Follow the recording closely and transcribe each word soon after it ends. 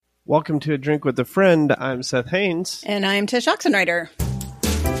Welcome to A Drink with a Friend. I'm Seth Haynes. And I'm Tish Oxenreider.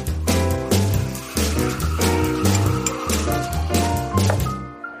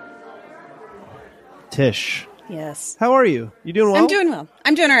 Tish. Yes. How are you? You doing well? I'm doing well.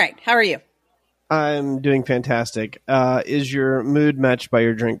 I'm doing all right. How are you? I'm doing fantastic. Is your mood matched by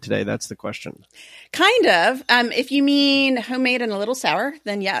your drink today? That's the question. Kind of. If you mean homemade and a little sour,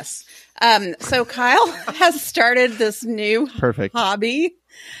 then yes. So Kyle has started this new hobby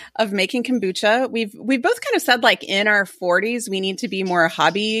of making kombucha. We've both kind of said, like, in our 40s, we need to be more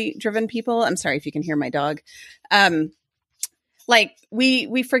hobby-driven people. I'm sorry if you can hear my dog. Like,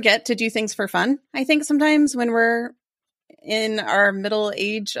 we forget to do things for fun, I think, sometimes when we're in our middle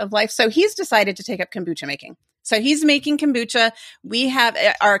age of life. So he's decided to take up kombucha making. So he's making kombucha. We have,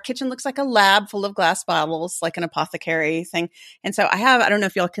 our kitchen looks like a lab full of glass bottles, like an apothecary thing. And so I don't know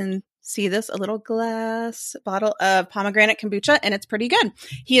if y'all can see this, a little glass bottle of pomegranate kombucha, and it's pretty good.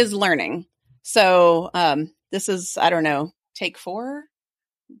 He is learning. So this is, I don't know, take 4?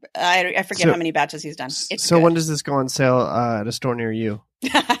 I forget how many batches he's done. It's so good. When does this go on sale at a store near you?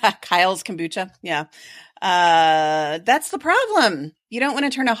 Kyle's kombucha. Yeah. That's the problem. You don't want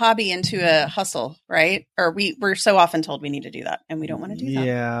to turn a hobby into a hustle, right? Or we're so often told we need to do that, and we don't want to do that.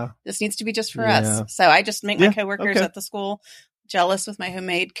 Yeah. This needs to be just for us. So I just make my coworkers at the school jealous with my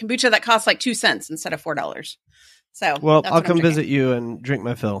homemade kombucha that costs like 2 cents instead of $4. So well, I'll come visit you and drink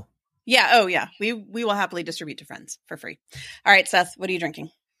my fill. Yeah. Oh yeah. We will happily distribute to friends for free. All right, Seth, what are you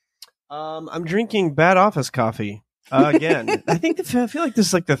drinking? I'm drinking Bad Office coffee. Again, I feel like this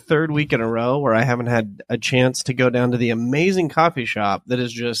is like the third week in a row where I haven't had a chance to go down to the amazing coffee shop that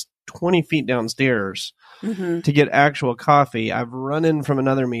is just 20 feet downstairs to get actual coffee. I've run in from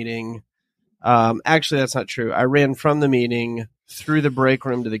another meeting. Actually, that's not true. I ran from the meeting through the break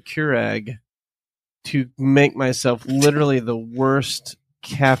room to the Keurig to make myself literally the worst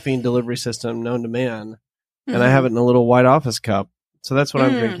caffeine delivery system known to man. And I have it in a little white office cup. So that's what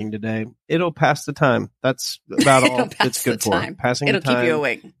I'm drinking today. It'll pass the time. That's about all it's good for. Passing the time. It'll keep you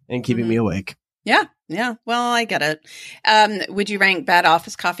awake. And keeping me awake. Yeah. Yeah. Well, I get it. Would you rank Bad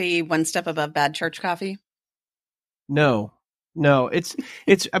Office coffee one step above Bad Church coffee? No. It's,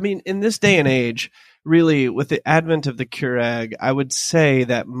 I mean, in this day and age, really, with the advent of the Keurig, I would say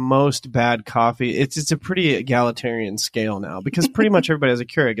that most bad coffee, it's a pretty egalitarian scale now, because pretty much everybody has a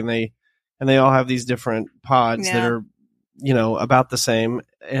Keurig, and they all have these different pods that are, about the same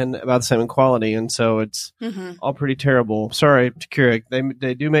and about the same in quality. And so it's all pretty terrible. Sorry to Keurig.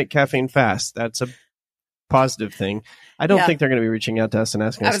 They do make caffeine fast. That's a positive thing. I don't think they're going to be reaching out to us and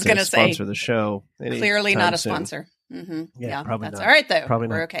asking us to sponsor the show. Clearly not a sponsor. Yeah, probably that's not. All right, though. Probably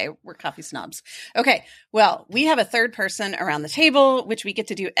We're not. okay. We're coffee snobs. Okay. Well, we have a third person around the table, which we get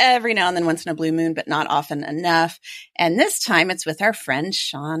to do every now and then, once in a blue moon, but not often enough. And this time it's with our friend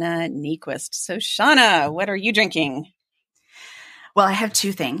Shauna Niequist. So Shauna, what are you drinking? Well, I have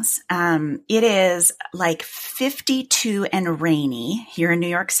 2 things. It is like 52 and rainy here in New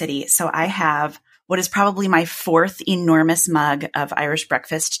York City. So I have what is probably my 4th enormous mug of Irish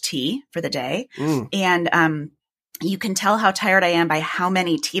breakfast tea for the day. And you can tell how tired I am by how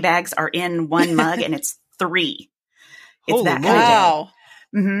many tea bags are in one mug, and it's 3. It's Holy that moly.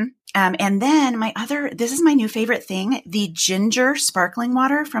 kind of day. And then this is my new favorite thing, the ginger sparkling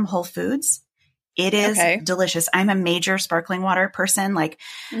water from Whole Foods. It is delicious. I'm a major sparkling water person. Like,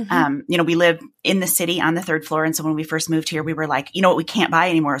 we live in the city on the 3rd floor. And so when we first moved here, we were like, what we can't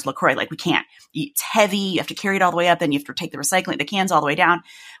buy anymore is LaCroix. Like, we can't. It's heavy. You have to carry it all the way up. Then you have to take the cans all the way down.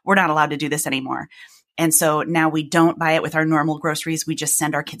 We're not allowed to do this anymore. And so now we don't buy it with our normal groceries. We just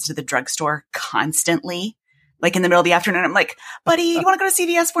send our kids to the drugstore constantly. Like in the middle of the afternoon, I'm like, buddy, you want to go to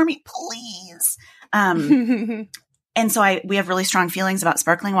CVS for me? Please. And so we have really strong feelings about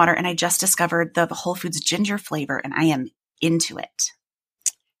sparkling water, and I just discovered the Whole Foods ginger flavor, and I am into it.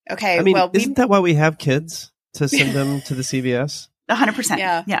 Okay. I mean, isn't that why we have kids, to send them to the CVS?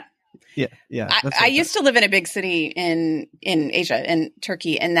 100%. Yeah. I used to live in a big city in Asia, in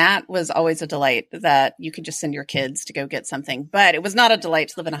Turkey, and that was always a delight that you could just send your kids to go get something. But it was not a delight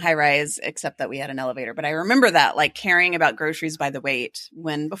to live in a high rise, except that we had an elevator. But I remember that, like, caring about groceries by the weight,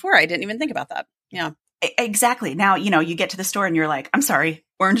 when before I didn't even think about that. Yeah. Exactly. Now, you get to the store and you're like, I'm sorry,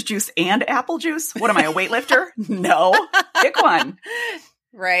 orange juice and apple juice? What am I, a weightlifter? No, pick one.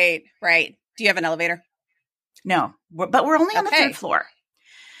 Right. Do you have an elevator? No, but we're only on the 3rd floor.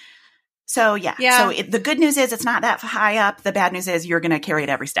 So yeah. So the good news is it's not that high up. The bad news is you're going to carry it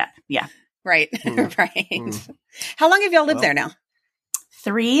every step. Yeah. Right. Right. How long have y'all lived there now?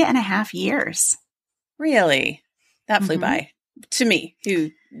 3.5 years. Really? That flew by to me,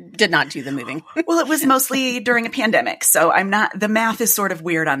 who did not do the moving. Well, it was mostly during a pandemic. So the math is sort of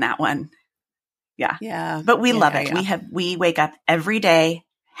weird on that one. Yeah. Yeah. But we love it. Yeah. We wake up every day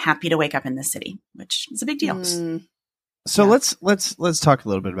happy to wake up in this city, which is a big deal. So let's talk a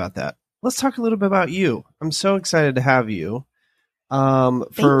little bit about that. Let's talk a little bit about you. I'm so excited to have you.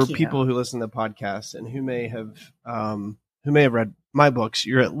 For people who listen to the podcast and who may have read my books,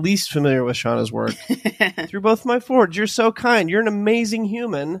 you're at least familiar with Shauna's work through both my forwards. You're so kind. You're an amazing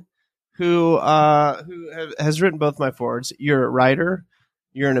human who has written both my forwards. You're a writer.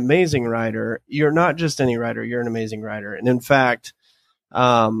 You're an amazing writer. You're not just any writer. You're an amazing writer. And in fact,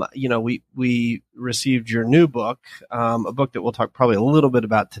 we received your new book, a book that we'll talk probably a little bit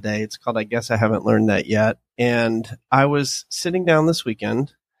about today. It's called I Guess I Haven't Learned That Yet. And I was sitting down this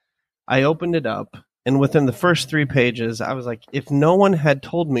weekend. I opened it up. And within the first 3 pages, I was like, if no one had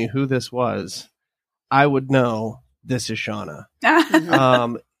told me who this was, I would know this is Shauna.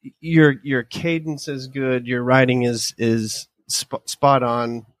 Your cadence is good. Your writing is spot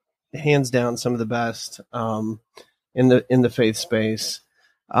on, hands down, some of the best in the faith space.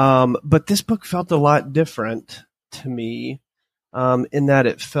 But this book felt a lot different to me in that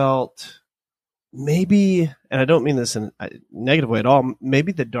it felt maybe, and I don't mean this in a negative way at all,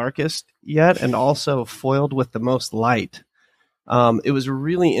 maybe the darkest yet, and also foiled with the most light. It was a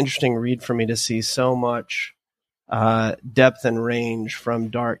really interesting read for me to see so much depth and range from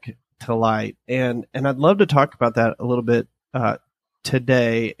dark to light. And I'd love to talk about that a little bit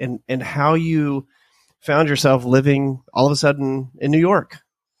today and how you found yourself living all of a sudden in New York.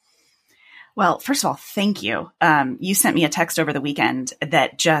 Well, first of all, thank you. You sent me a text over the weekend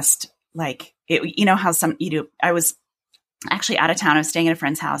that just like, you know how some you do. I was actually out of town. I was staying at a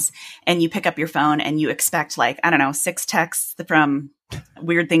friend's house, and you pick up your phone and you expect 6 texts from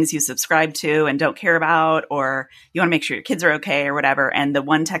weird things you subscribe to and don't care about, or you want to make sure your kids are okay or whatever. And the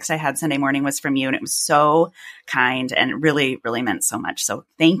one text I had Sunday morning was from you, and it was so kind and really, really meant so much. So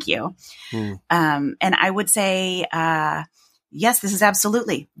thank you. And I would say, yes, this is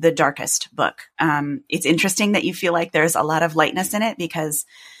absolutely the darkest book. It's interesting that you feel like there's a lot of lightness in it, because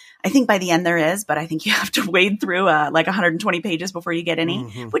I think by the end there is, but I think you have to wade through 120 pages before you get any,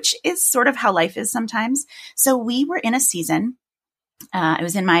 which is sort of how life is sometimes. So we were in a season. I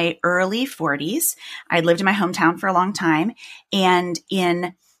was in my early 40s. I'd lived in my hometown for a long time. And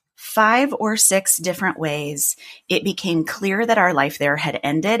in 5 or 6 different ways, it became clear that our life there had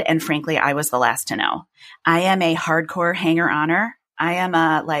ended. And frankly, I was the last to know. I am a hardcore hanger-oner. I am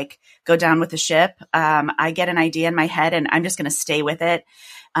go down with the ship. I get an idea in my head and I'm just going to stay with it.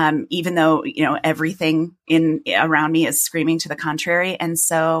 Even though, everything around me is screaming to the contrary. And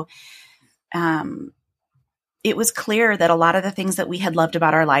so, it was clear that a lot of the things that we had loved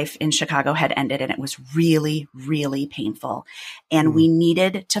about our life in Chicago had ended, and it was really, really painful. And we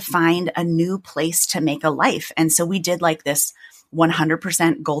needed to find a new place to make a life. And so we did this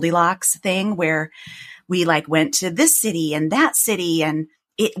 100% Goldilocks thing where we went to this city and that city, and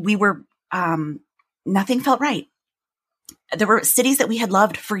nothing felt right. There were cities that we had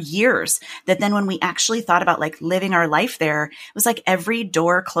loved for years that then when we actually thought about living our life there, it was every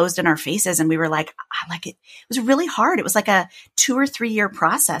door closed in our faces. And we were I like it. It was really hard. It was a 2 or 3 year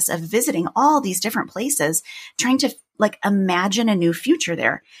process of visiting all these different places, trying to imagine a new future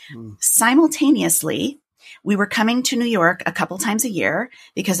there. Simultaneously, we were coming to New York a couple times a year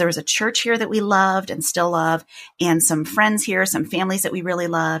because there was a church here that we loved and still love, and some friends here, some families that we really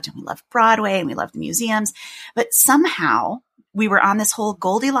loved, and we loved Broadway and we loved the museums. But somehow we were on this whole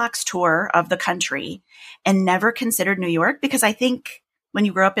Goldilocks tour of the country and never considered New York, because I think when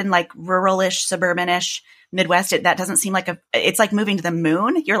you grow up in rural-ish, suburban-ish Midwest, that doesn't seem it's like moving to the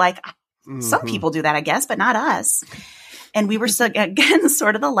moon. You're some people do that, I guess, but not us. And we were, again,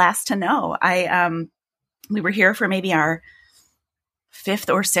 sort of the last to know. We were here for maybe our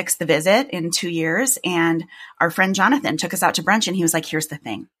 5th or 6th visit in 2 years. And our friend Jonathan took us out to brunch, and he was like, here's the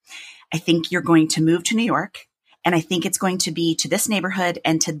thing. I think you're going to move to New York, and I think it's going to be to this neighborhood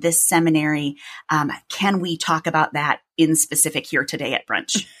and to this seminary. Can we talk about that in specific here today at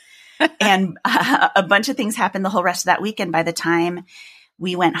brunch? And a bunch of things happened the whole rest of that weekend. By the time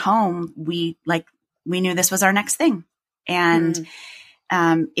we went home, we knew this was our next thing. And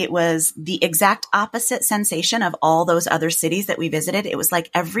it was the exact opposite sensation of all those other cities that we visited. It was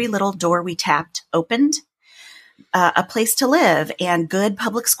every little door we tapped opened, a place to live, and good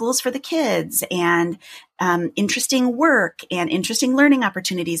public schools for the kids, and interesting work and interesting learning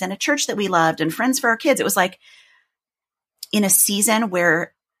opportunities, and a church that we loved, and friends for our kids. It was in a season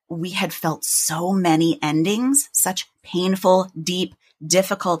where we had felt so many endings, such painful, deep,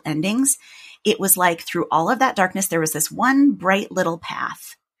 difficult endings. It was through all of that darkness, there was this one bright little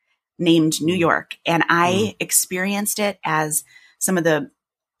path named New York. And I experienced it as some of the,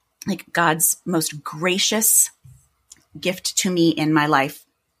 like, God's most gracious gift to me in my life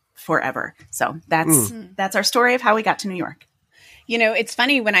forever. So that's our story of how we got to New York. You know, it's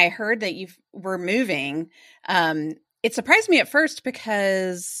funny, when I heard that you were moving, it surprised me at first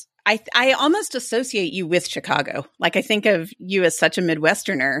because I almost associate you with Chicago. Like, I think of you as such a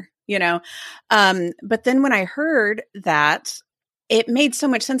Midwesterner, you know. But then when I heard that, it made so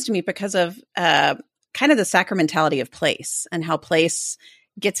much sense to me because of kind of the sacramentality of place and how place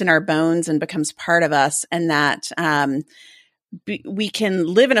gets in our bones and becomes part of us, and that we can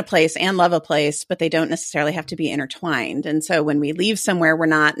live in a place and love a place, but they don't necessarily have to be intertwined. And so when we leave somewhere, we're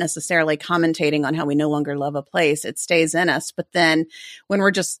not necessarily commentating on how we no longer love a place. It stays in us. But then when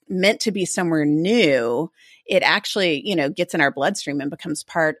we're just meant to be somewhere new, it actually, you know, gets in our bloodstream and becomes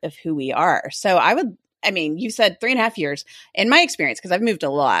part of who we are. So you said 3.5 years. In my experience, because I've moved a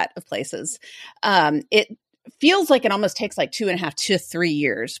lot of places, it feels like it almost takes like 2.5 to 3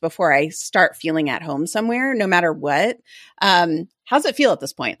 years before I start feeling at home somewhere, no matter what. How's it feel at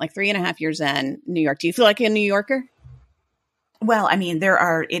this point? Like 3.5 years in New York, do you feel like a New Yorker? Well, I mean,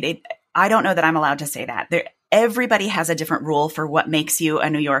 I don't know that I'm allowed to say that. Everybody has a different rule for what makes you a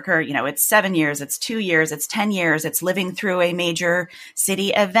New Yorker. You know, it's 7 years, it's 2 years, it's 10 years, it's living through a major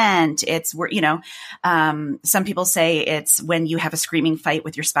city event. It's, you know, some people say it's when you have a screaming fight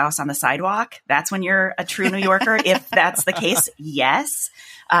with your spouse on the sidewalk. That's when you're a true New Yorker. If that's the case, yes.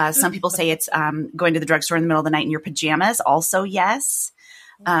 Some people say it's going to the drugstore in the middle of the night in your pajamas. Also, yes.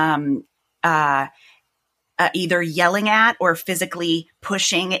 Either yelling at or physically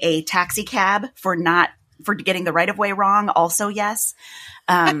pushing a taxi cab for getting the right of way wrong. Also, yes.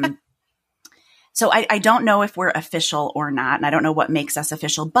 So I don't know if we're official or not, and I don't know what makes us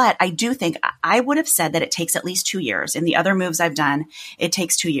official, but I do think I would have said that it takes at least 2 years. In the other moves I've done, it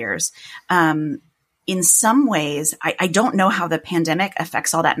takes 2 years. In some ways, I don't know how the pandemic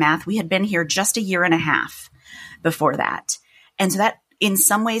affects all that math. We had been here just 1.5 years before that. And so that in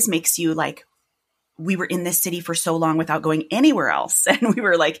some ways makes you like, we were in this city for so long without going anywhere else. And we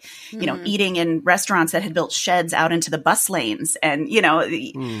were like, you know, eating in restaurants that had built sheds out into the bus lanes. And, you know,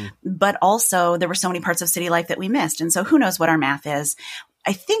 but also there were so many parts of city life that we missed. And so who knows what our math is.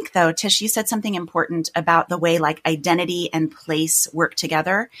 I think, though, Tish, you said something important about the way like identity and place work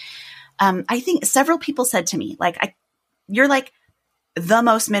together. I think several people said to me, like, you're like the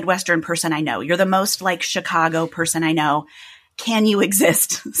most Midwestern person I know. You're the most like Chicago person I know. Can you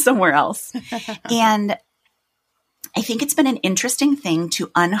exist somewhere else? And I think it's been an interesting thing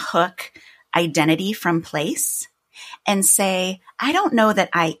to unhook identity from place and say, I don't know that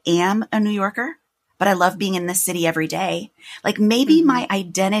I am a New Yorker, but I love being in this city every day. Like maybe my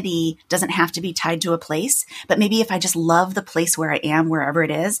identity doesn't have to be tied to a place, but maybe if I just love the place where I am, wherever it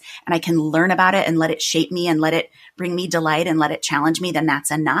is, and I can learn about it and let it shape me and let it bring me delight and let it challenge me, then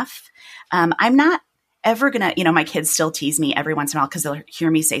that's enough. I'm not ever gonna, you know, my kids still tease me every once in a while because they'll hear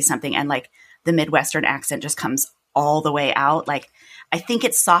me say something and like the Midwestern accent just comes all the way out. Like, I think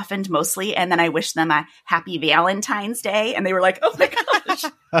it's softened mostly. And then I wish them a happy Valentine's Day. And they were like, oh my gosh,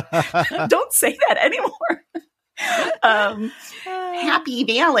 don't say that anymore. Happy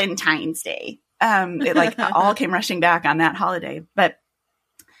Valentine's Day. It like all came rushing back on that holiday. But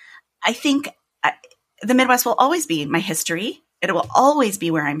I think the Midwest will always be my history. It will always be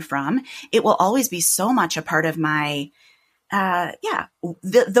where I'm from. It will always be so much a part of my,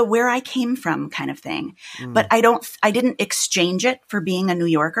 the where I came from kind of thing. But I didn't exchange it for being a New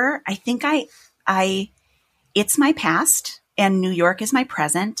Yorker. I think it's my past and New York is my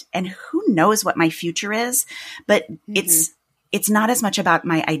present, and who knows what my future is, but it's not as much about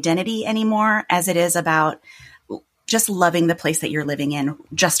my identity anymore as it is about just loving the place that you're living in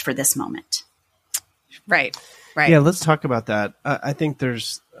just for this moment. Right. Right. Yeah, let's talk about that. I think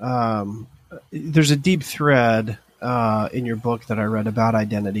there's a deep thread in your book that I read about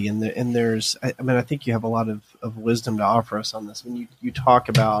identity, and there's, I mean, I think you have a lot of wisdom to offer us on this. When you talk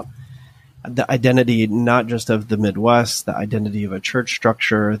about the identity, not just of the Midwest, the identity of a church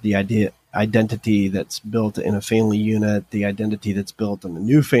structure, the identity that's built in a family unit, the identity that's built in a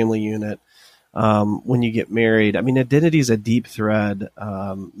new family unit. When you get married, I mean, identity is a deep thread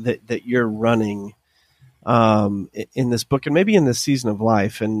that you're running in this book and maybe in this season of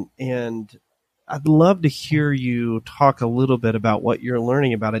life. And I'd love to hear you talk a little bit about what you're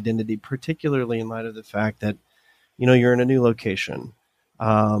learning about identity, particularly in light of the fact that, you know, you're in a new location.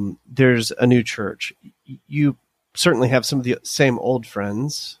 There's a new church. You certainly have some of the same old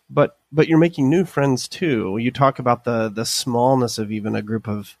friends, but you're making new friends too. You talk about the smallness of even a group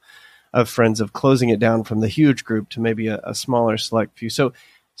of friends, of closing it down from the huge group to maybe a smaller select few. So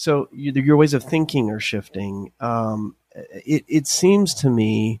So your ways of thinking are shifting. It seems to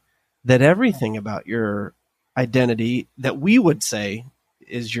me that everything about your identity that we would say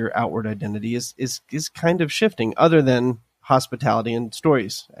is your outward identity is kind of shifting, other than hospitality and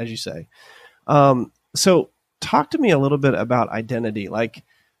stories, as you say. So talk to me a little bit about identity. Like,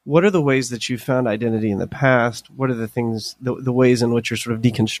 what are the ways that you found identity in the past? What are the things, the ways in which you're sort of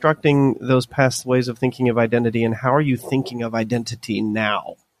deconstructing those past ways of thinking of identity, and how are you thinking of identity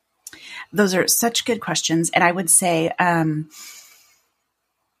now? Those are such good questions. And I would say,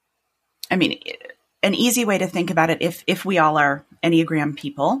 an easy way to think about it, if we all are Enneagram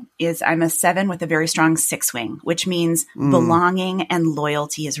people, is I'm a 7 with a very strong 6 wing, which means belonging and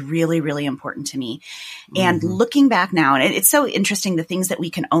loyalty is really, really important to me. And looking back now, and it's so interesting, the things that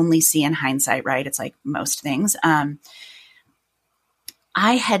we can only see in hindsight, right? It's like most things.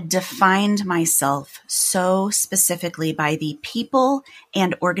 I had defined myself so specifically by the people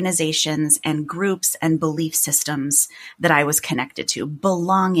and organizations and groups and belief systems that I was connected to.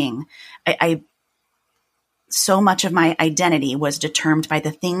 Belonging. So much of my identity was determined by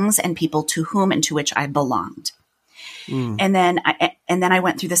the things and people to whom and to which I belonged. And then I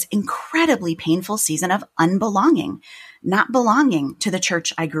went through this incredibly painful season of unbelonging, not belonging to the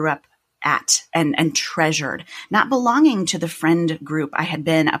church I grew up at and treasured, not belonging to the friend group I had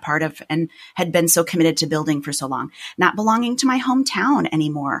been a part of and had been so committed to building for so long, not belonging to my hometown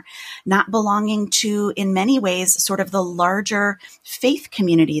anymore, not belonging to, in many ways, sort of the larger faith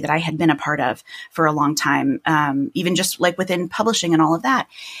community that I had been a part of for a long time, even just like within publishing and all of that.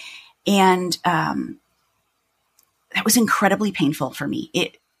 And that was incredibly painful for me.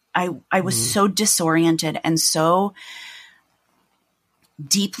 I was so disoriented and so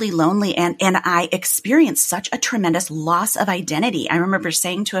deeply lonely. And I experienced such a tremendous loss of identity. I remember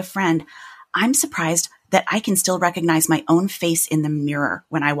saying to a friend, I'm surprised that I can still recognize my own face in the mirror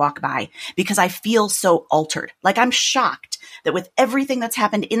when I walk by, because I feel so altered. Like, I'm shocked that with everything that's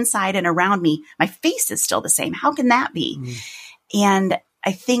happened inside and around me, my face is still the same. How can that be? And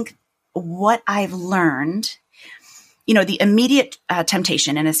I think what I've learned, the immediate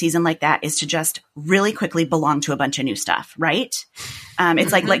temptation in a season like that is to just really quickly belong to a bunch of new stuff, right?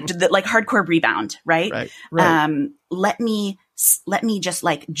 It's like hardcore rebound, right? Right. Let me just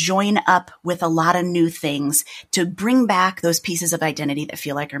like join up with a lot of new things to bring back those pieces of identity that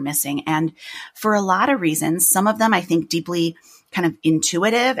feel like are missing. And for a lot of reasons, some of them I think deeply kind of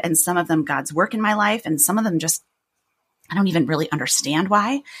intuitive, and some of them God's work in my life, and some of them just, I don't even really understand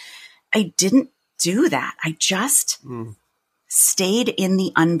why I didn't do that. I just stayed in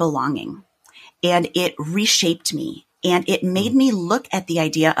the unbelonging, and it reshaped me, and it made me look at the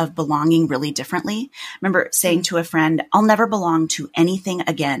idea of belonging really differently. I remember saying to a friend, I'll never belong to anything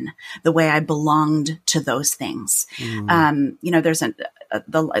again the way I belonged to those things. There's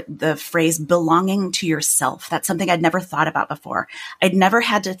the phrase belonging to yourself. That's something I'd never thought about before. I'd never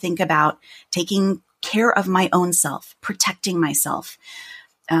had to think about taking care of my own self, protecting myself,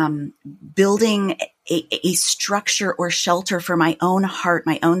 building a structure or shelter for my own heart,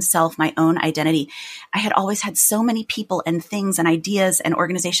 my own self, my own identity. I had always had so many people and things and ideas and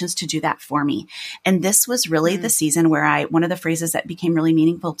organizations to do that for me. And this was really the season where one of the phrases that became really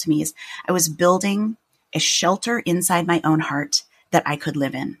meaningful to me is I was building a shelter inside my own heart that I could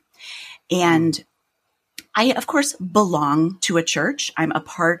live in. And I, of course, belong to a church. I'm a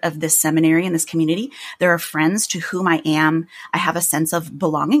part of this seminary and this community. There are friends to whom I have a sense of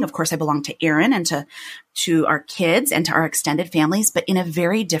belonging. Of course, I belong to Aaron and to our kids and to our extended families, but in a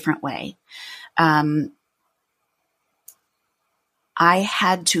very different way. I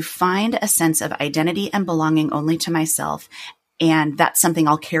had to find a sense of identity and belonging only to myself. And that's something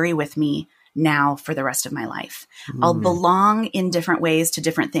I'll carry with me now for the rest of my life. I'll belong in different ways to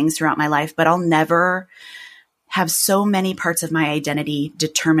different things throughout my life, but I'll never have so many parts of my identity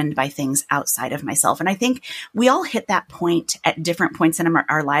determined by things outside of myself. And I think we all hit that point at different points in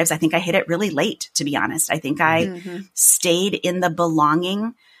our lives. I think I hit it really late, to be honest. I think I stayed in the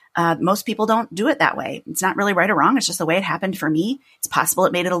belonging. Most people don't do it that way. It's not really right or wrong. It's just the way it happened for me. It's possible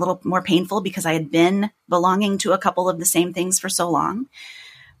it made it a little more painful because I had been belonging to a couple of the same things for so long.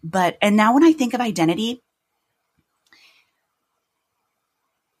 And now when I think of identity,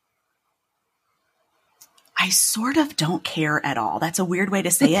 I sort of don't care at all. That's a weird way to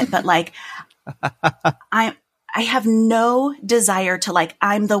say it, but like, I have no desire to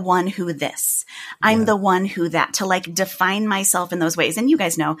I'm the one who this, I'm the one who that, to define myself in those ways. And you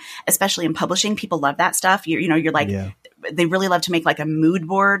guys know, especially in publishing, people love that stuff. They really love to make a mood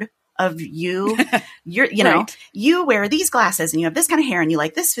board of you. Right. You wear these glasses and you have this kind of hair and you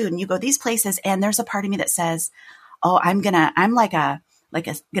like this food and you go these places. And there's a part of me that says, oh, I'm like a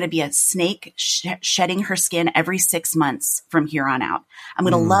going to be a snake shedding her skin every 6 months from here on out. I'm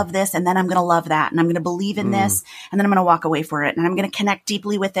going to love this, and then I'm going to love that, and I'm going to believe in this, and then I'm going to walk away for it, and I'm going to connect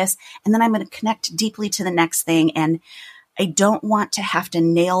deeply with this, and then I'm going to connect deeply to the next thing. And I don't want to have to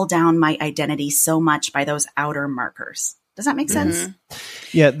nail down my identity so much by those outer markers. Does that make sense?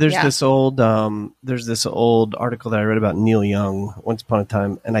 Yeah, there's this old article that I read about Neil Young once upon a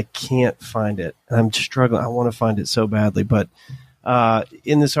time, and I can't find it. And I'm struggling. I want to find it so badly, but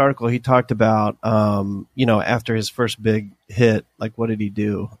in this article, he talked about after his first big hit, like what did he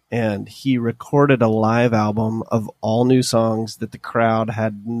do? And he recorded a live album of all new songs that the crowd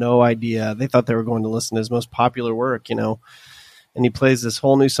had no idea. They thought they were going to listen to his most popular work, and he plays this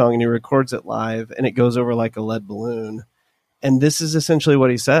whole new song and he records it live, and it goes over like a lead balloon. And this is essentially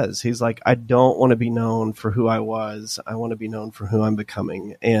what he says. He's like, I don't want to be known for who I was. I want to be known for who I'm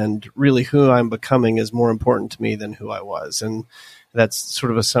becoming. And really who I'm becoming is more important to me than who I was. And that's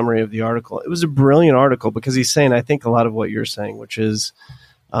sort of a summary of the article. It was a brilliant article because he's saying, I think, a lot of what you're saying, which is,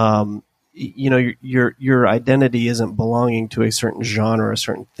 your identity isn't belonging to a certain genre, a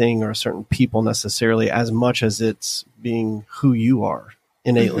certain thing, or a certain people necessarily, as much as it's being who you are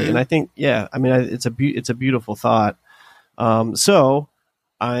innately. And I think, it's a beautiful thought. So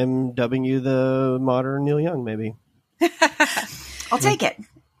I'm dubbing you the modern Neil Young, maybe. I'll take it.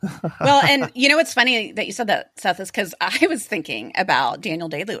 Well, and what's funny that you said that, Seth, is because I was thinking about Daniel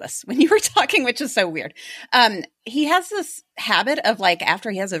Day-Lewis when you were talking, which is so weird. He has this habit of, like,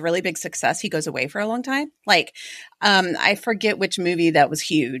 after he has a really big success, he goes away for a long time. Like, I forget which movie that was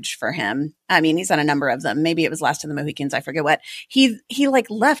huge for him. I mean, he's on a number of them. Maybe it was Last of the Mohicans. I forget what. He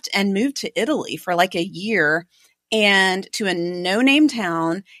like left and moved to Italy for like a year, and to a no-name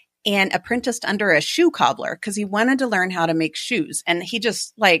town, and apprenticed under a shoe cobbler because he wanted to learn how to make shoes. And he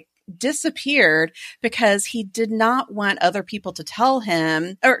just like disappeared because he did not want other people to tell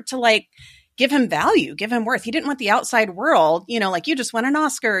him or to like give him value, give him worth. He didn't want the outside world, like, you just won an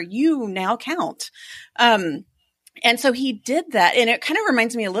Oscar, you now count. And so he did that. And it kind of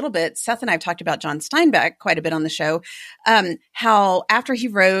reminds me a little bit, Seth and I have talked about John Steinbeck quite a bit on the show, how after he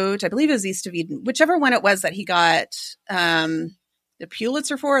wrote, I believe it was East of Eden, whichever one it was that he got the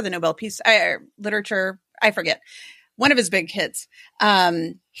Pulitzer for, the Nobel Peace Literature, I forget, one of his big hits,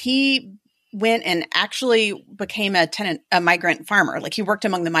 he went and actually became a migrant farmer. Like, he worked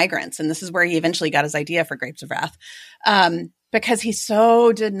among the migrants. And this is where he eventually got his idea for Grapes of Wrath. Because he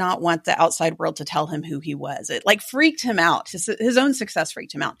so did not want the outside world to tell him who he was. It like freaked him out. His own success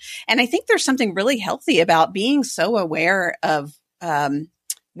freaked him out. And I think there's something really healthy about being so aware of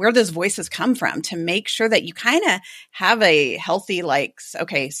where those voices come from, to make sure that you kind of have a healthy, like,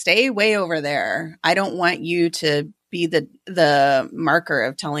 okay, stay way over there. I don't want you to be the marker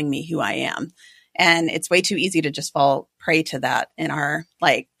of telling me who I am. And it's way too easy to just fall prey to that in our,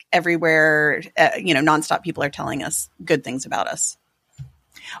 like, everywhere, nonstop people are telling us good things about us.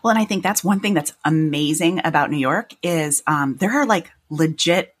 Well, and I think that's one thing that's amazing about New York is there are like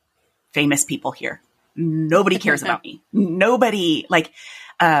legit famous people here. Nobody cares about me. Nobody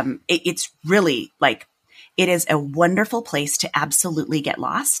it's really like, it is a wonderful place to absolutely get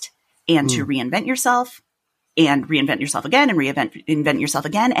lost and to reinvent yourself and reinvent yourself again and reinvent yourself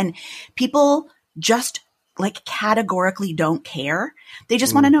again. And people just like categorically don't care. They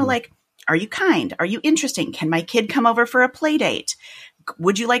just want to know, like, are you kind? Are you interesting? Can my kid come over for a play date?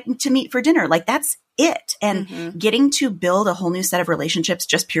 Would you like to meet for dinner? Like, that's it. And getting to build a whole new set of relationships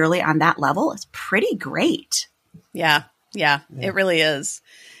just purely on that level is pretty great. Yeah, it really is.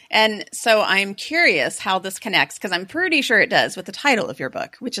 And so I'm curious how this connects, because I'm pretty sure it does, with the title of your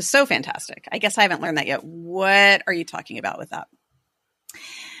book, which is so fantastic. I guess I haven't learned that yet. What are you talking about with that?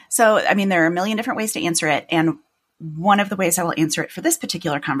 So, I mean, there are a million different ways to answer it. And one of the ways I will answer it for this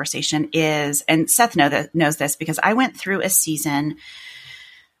particular conversation is, and Seth knows this because I went through a season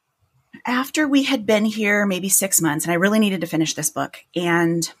after we had been here maybe 6 months, and I really needed to finish this book,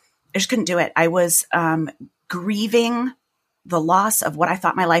 and I just couldn't do it. I was grieving the loss of what I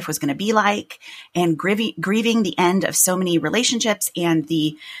thought my life was going to be like, and grieving the end of so many relationships and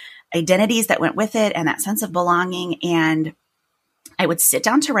the identities that went with it and that sense of belonging. And I would sit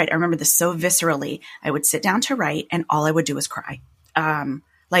down to write. I remember this so viscerally. I would sit down to write, and all I would do was cry.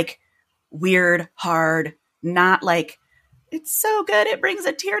 Like weird, hard, not like, it's so good, it brings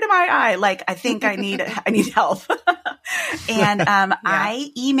a tear to my eye. Like, I think I need help. And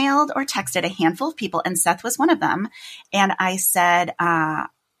I emailed or texted a handful of people, and Seth was one of them. And I said,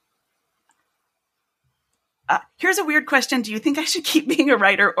 here's a weird question. Do you think I should keep being a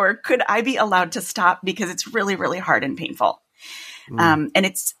writer, or could I be allowed to stop because it's really, really hard and painful? And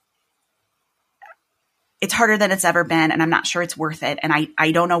it's harder than it's ever been, and I'm not sure it's worth it. And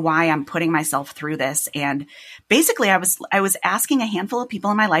I don't know why I'm putting myself through this. And basically I was asking a handful of people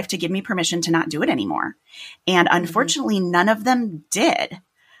in my life to give me permission to not do it anymore. And unfortunately, none of them did.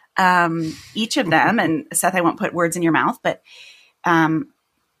 Each of them, and Seth, I won't put words in your mouth, but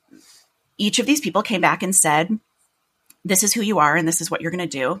each of these people came back and said, this is who you are and this is what you're going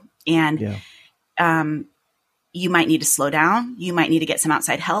to do. And you might need to slow down. You might need to get some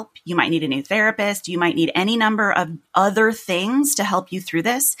outside help. You might need a new therapist. You might need any number of other things to help you through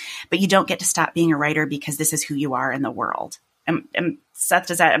this, but you don't get to stop being a writer because this is who you are in the world. And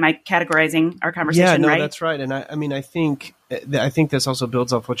Seth, am I categorizing our conversation right? Yeah, no, that's right. And I think this also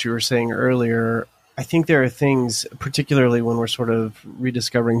builds off what you were saying earlier. I think there are things, particularly when we're sort of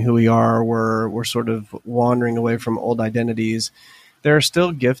rediscovering who we are, we're sort of wandering away from old identities. There are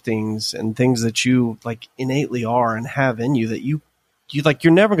still giftings and things that you like innately are and have in you that you like,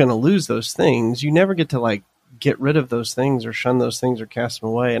 you're never going to lose those things. You never get to like get rid of those things or shun those things or cast them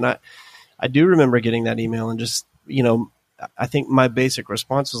away. And I do remember getting that email and just, I think my basic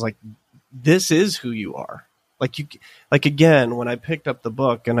response was like, this is who you are. Like again, when I picked up the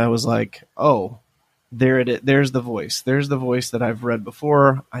book and I was like, oh, there it is. There's the voice. There's the voice that I've read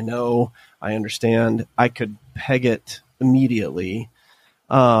before. I know, I understand. I could peg it immediately.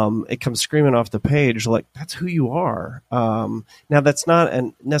 It comes screaming off the page like, that's who you are. Now that's not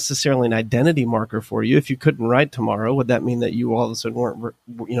necessarily an identity marker for you. If you couldn't write tomorrow, would that mean that you all of a sudden weren't,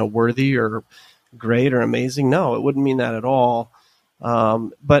 worthy or great or amazing? No, it wouldn't mean that at all.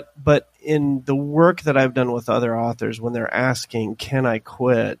 But in the work that I've done with other authors, when they're asking, can I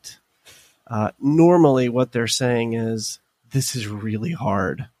quit? Normally what they're saying is, this is really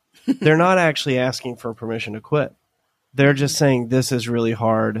hard. They're not actually asking for permission to quit. They're just saying, this is really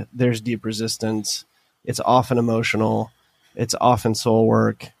hard. There's deep resistance. It's often emotional. It's often soul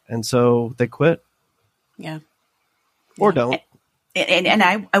work. And so they quit. Yeah. Or don't. And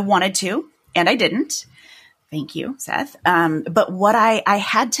I wanted to, and I didn't. Thank you, Seth. But what I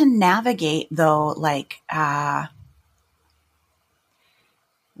had to navigate though,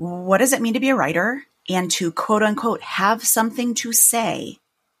 what does it mean to be a writer and to quote unquote have something to say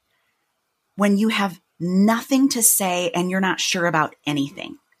when you have nothing to say and you're not sure about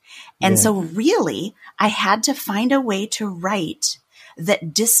anything? And so really, I had to find a way to write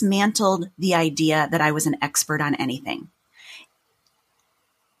that dismantled the idea that I was an expert on anything.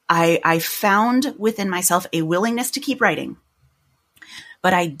 I found within myself a willingness to keep writing,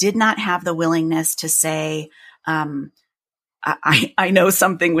 but I did not have the willingness to say, I know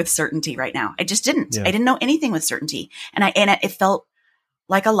something with certainty right now. I just didn't. I didn't know anything with certainty. And it felt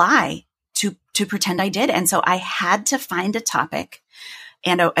like a lie to pretend I did. And so I had to find a topic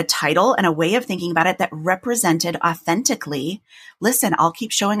and a title and a way of thinking about it that represented authentically, listen, I'll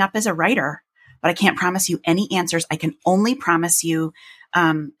keep showing up as a writer, but I can't promise you any answers. I can only promise you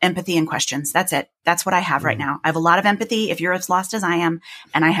empathy and questions. That's it. That's what I have right now. I have a lot of empathy if you're as lost as I am,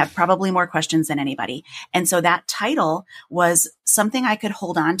 and I have probably more questions than anybody. And so that title was something I could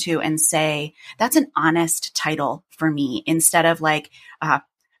hold on to and say, that's an honest title for me, instead of like,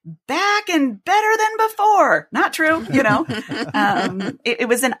 back and better than before. Not true. It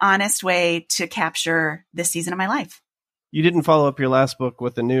was an honest way to capture this season of my life. You didn't follow up your last book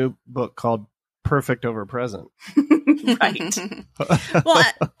with a new book called Perfect Over Present. Right. Well,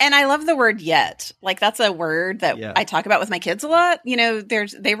 and I love the word yet. Like, that's a word that I talk about with my kids a lot.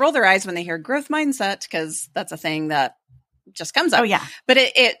 They roll their eyes when they hear growth mindset, because that's a thing that just comes up. Oh, yeah. But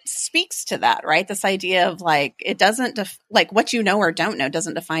it speaks to that, right? This idea of like, it doesn't, like what you know or don't know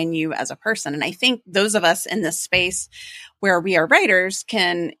doesn't define you as a person. And I think those of us in this space where we are writers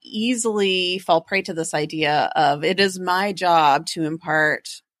can easily fall prey to this idea of, it is my job to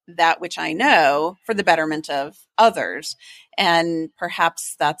impart that which I know for the betterment of others. And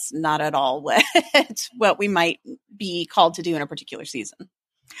perhaps that's not at all what we might be called to do in a particular season.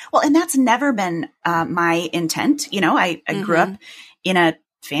 Well, and that's never been my intent. I grew up in a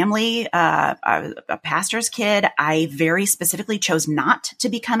family, I was a pastor's kid. I very specifically chose not to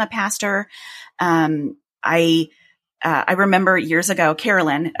become a pastor. I remember years ago,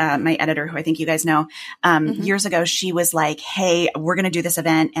 Carolyn, my editor, who I think you guys know, years ago, she was like, hey, we're going to do this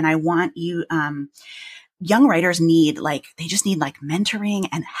event and I want you, young writers they just need mentoring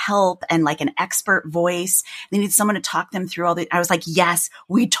and help and an expert voice. They need someone to talk them through I was like, yes,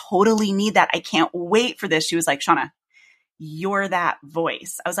 we totally need that. I can't wait for this. She was like, Shauna, you're that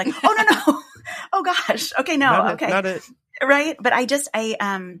voice. I was like, oh, no. Oh gosh. Okay. No. Okay. Not it. Right. But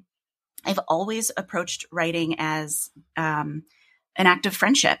I've always approached writing as, an act of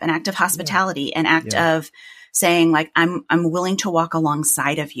friendship, an act of hospitality, an act of saying like, I'm willing to walk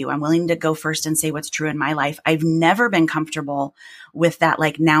alongside of you. I'm willing to go first and say what's true in my life. I've never been comfortable with that.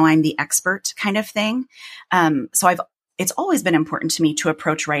 Like now I'm the expert kind of thing. It's always been important to me to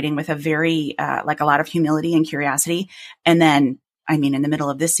approach writing with a very, like a lot of humility and curiosity. And then, I mean, in the middle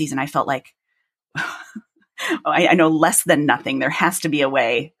of this season, I felt like I know less than nothing. There has to be a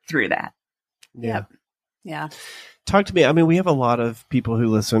way through that. Yeah. Yeah. Talk to me. I mean, we have a lot of people who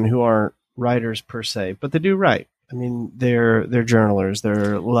listen who aren't writers per se, but they do write. I mean, they're journalers,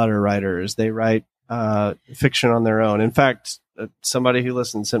 they're letter writers, they write fiction on their own. In fact, somebody who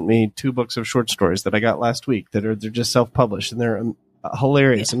listened sent me 2 books of short stories that I got last week they're just self-published, and they're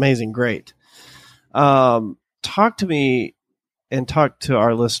hilarious, amazing, great. Talk to me and talk to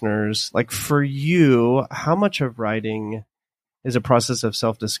our listeners. Like for you, how much of writing is a process of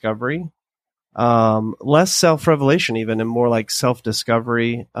self-discovery? Less self-revelation even, and more like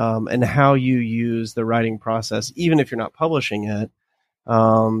self-discovery, and how you use the writing process, even if you're not publishing it,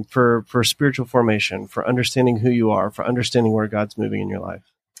 for spiritual formation, for understanding who you are, for understanding where God's moving in your life.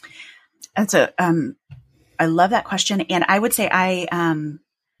 That's I love that question. And I would say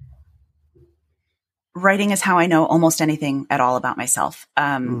writing is how I know almost anything at all about myself.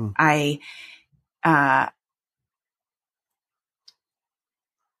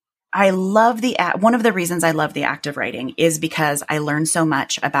 I love one of the reasons I love the act of writing is because I learn so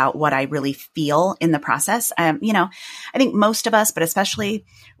much about what I really feel in the process. I think most of us, but especially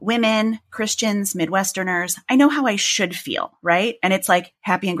women, Christians, Midwesterners, I know how I should feel, right? And it's like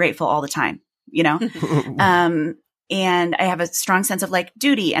happy and grateful all the time, and I have a strong sense of like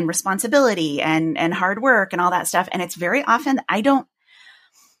duty and responsibility and hard work and all that stuff. And it's very often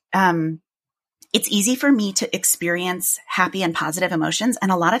it's easy for me to experience happy and positive emotions. And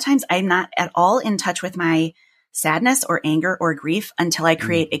a lot of times I'm not at all in touch with my sadness or anger or grief until I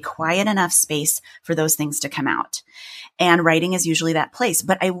create a quiet enough space for those things to come out. And writing is usually that place.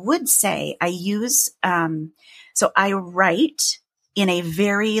 But I would say I use, so I write in a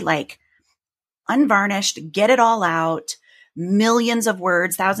very like unvarnished, get it all out, millions of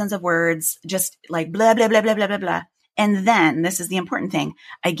words, thousands of words, just like blah, blah, blah, blah, blah, blah, blah. And then this is the important thing.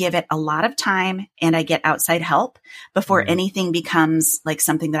 I give it a lot of time and I get outside help before anything becomes like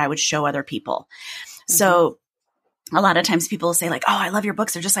something that I would show other people. So a lot of times people say like, oh, I love your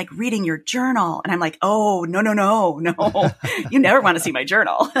books. They're just like reading your journal. And I'm like, oh, no. You never want to see my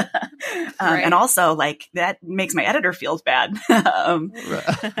journal. Right. And also like that makes my editor feel bad.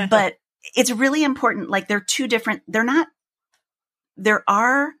 But it's really important. Like there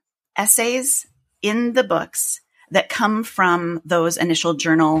are essays in the books that come from those initial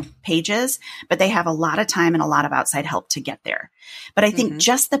journal pages, but they have a lot of time and a lot of outside help to get there. But I think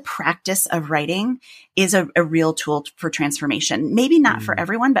just the practice of writing is a real tool for transformation. Maybe not for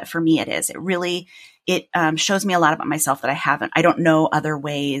everyone, but for me it is. It shows me a lot about myself that I don't know other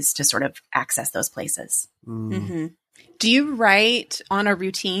ways to sort of access those places. Do you write on a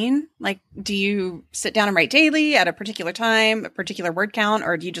routine? Like, do you sit down and write daily at a particular time, a particular word count,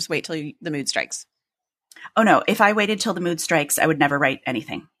 or do you just wait till the mood strikes? Oh no, if I waited till the mood strikes, I would never write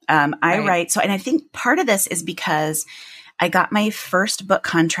anything. I write. So, and I think part of this is because I got my first book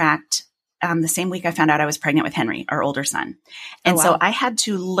contract the same week I found out I was pregnant with Henry, our older son. And so I had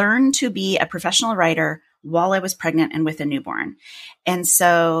to learn to be a professional writer while I was pregnant and with a newborn. And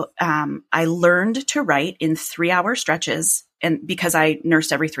so I learned to write in 3-hour stretches, and because I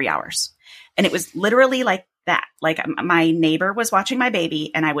nursed every 3 hours. And it was literally like that. Like my neighbor was watching my baby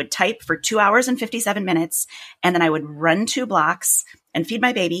and I would type for 2 hours and 57 minutes. And then I would run 2 blocks and feed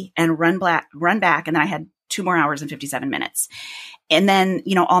my baby and run back. And then I had 2 more hours and 57 minutes. And then,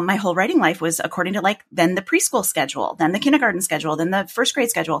 all my whole writing life was according to like, then the preschool schedule, then the kindergarten schedule, then the first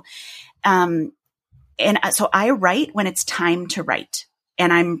grade schedule. And so I write when it's time to write.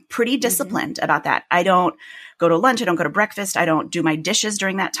 And I'm pretty disciplined about that. I don't go to lunch. I don't go to breakfast. I don't do my dishes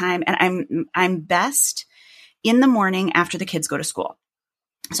during that time. And I'm best in the morning after the kids go to school.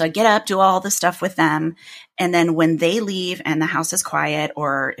 So I get up, do all the stuff with them. And then when they leave and the house is quiet,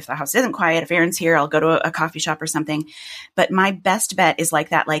 or if the house isn't quiet, if Aaron's here, I'll go to a coffee shop or something. But my best bet is like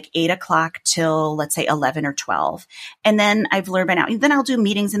that, like 8 o'clock till let's say 11 or 12. And then I've learned by now, then I'll do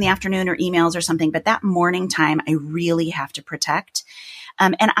meetings in the afternoon or emails or something. But that morning time, I really have to protect.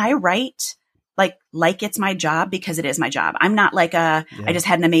 And I write like it's my job because it is my job. I'm not like I just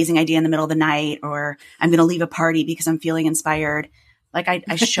had an amazing idea in the middle of the night, or I'm going to leave a party because I'm feeling inspired. Like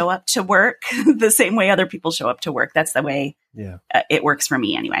I show up to work the same way other people show up to work. That's the way it works for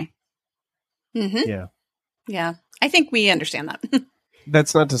me anyway. Yeah. I think we understand that.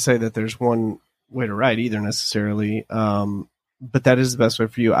 That's not to say that there's one way to write either necessarily. but that is the best way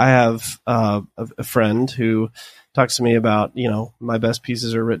for you. I have a friend who talks to me about, my best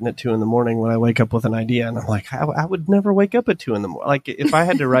pieces are written at 2 a.m. when I wake up with an idea. And I'm like, I would never wake up at 2 a.m. Like if I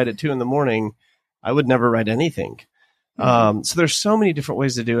had to write at 2 a.m, I would never write anything. So there's so many different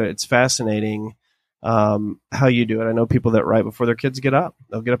ways to do it. It's fascinating how you do it. I know people that write before their kids get up.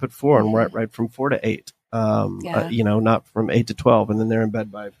 They'll get up at 4 and write from 4 to 8. Not from 8 to 12, and then they're in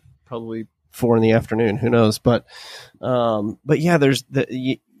bed by probably 4 in the afternoon. Who knows? But yeah, there's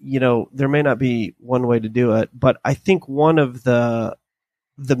there may not be one way to do it, but I think one of the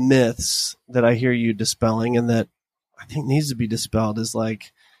myths that I hear you dispelling, and that I think needs to be dispelled, is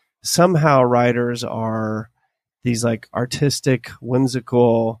like somehow writers are these like artistic,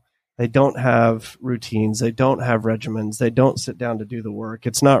 whimsical. They don't have routines. They don't have regimens. They don't sit down to do the work.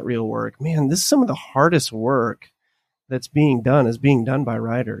 It's not real work. Man, this is some of the hardest work that's being done by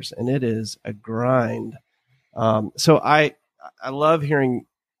writers, and it is a grind. So I love hearing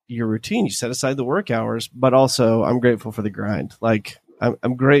your routine. You set aside the work hours, but also I'm grateful for the grind. Like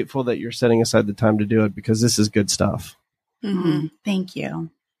I'm grateful that you're setting aside the time to do it, because this is good stuff. Mm-hmm. Thank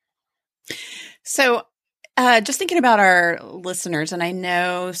you. So just thinking about our listeners, and I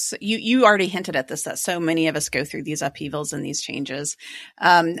know you already hinted at this, that so many of us go through these upheavals and these changes.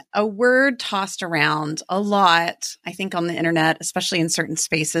 A word tossed around a lot, I think, on the internet, especially in certain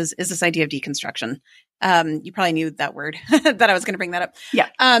spaces, is this idea of deconstruction. You probably knew that word that I was going to bring that up. Yeah.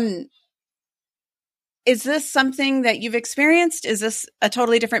 Is this something that you've experienced? Is this a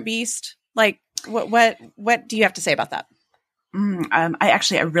totally different beast? Like, what do you have to say about that?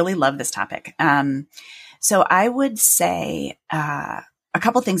 I really love this topic. So I would say a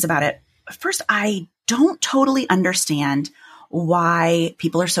couple things about it. First, I don't totally understand why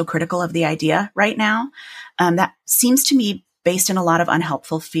people are so critical of the idea right now. That seems to me based in a lot of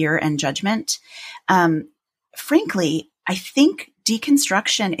unhelpful fear and judgment. Frankly, I think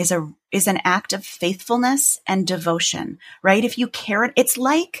deconstruction is an act of faithfulness and devotion, right? If you care, it's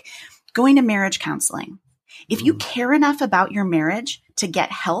like going to marriage counseling. If you care enough about your marriage to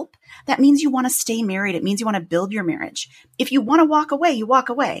get help, that means you want to stay married. It means you want to build your marriage. If you want to walk away, you walk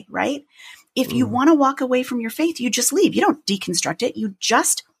away, right? If you want to walk away from your faith, you just leave. You don't deconstruct it. You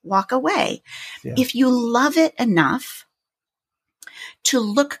just walk away. Yeah. If you love it enough to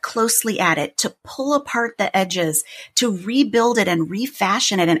look closely at it, to pull apart the edges, to rebuild it and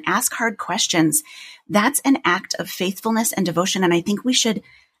refashion it and ask hard questions, that's an act of faithfulness and devotion. And I think we should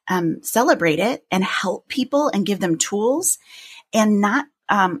celebrate it and help people and give them tools, and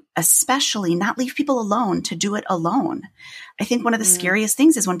especially not leave people alone to do it alone. I think one of the scariest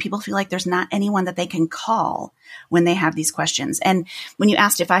things is when people feel like there's not anyone that they can call when they have these questions. And when you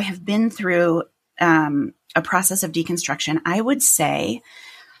asked if I have been through a process of deconstruction, I would say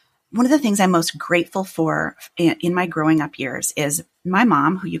one of the things I'm most grateful for in my growing up years is my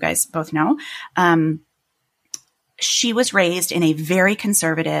mom, who you guys both know. She was raised in a very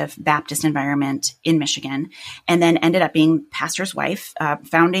conservative Baptist environment in Michigan, and then ended up being pastor's wife, the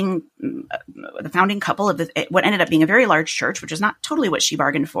founding couple of what ended up being a very large church, which is not totally what she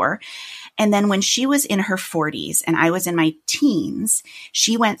bargained for. And then when she was in her 40s and I was in my teens,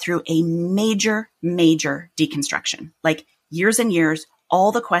 she went through a major, major deconstruction, like years and years,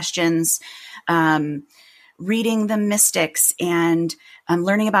 all the questions, reading the mystics and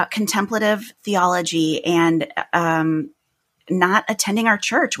learning about contemplative theology, and not attending our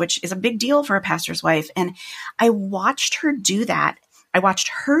church, which is a big deal for a pastor's wife. And I watched her do that. I watched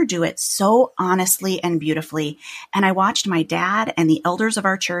her do it so honestly and beautifully. And I watched my dad and the elders of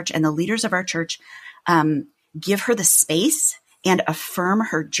our church and the leaders of our church give her the space and affirm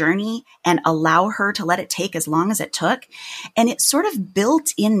her journey and allow her to let it take as long as it took. And it sort of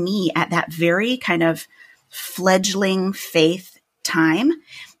built in me at that very kind of fledgling faith time.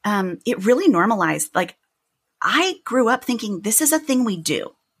 It really normalized. Like, I grew up thinking this is a thing we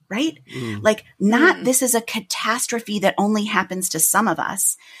do, right? Like, not this is a catastrophe that only happens to some of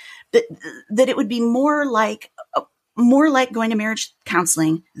us, but that it would be more like going to marriage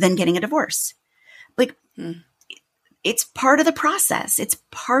counseling than getting a divorce. Like, it's part of the process. It's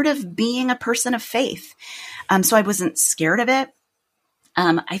part of being a person of faith. So I wasn't scared of it.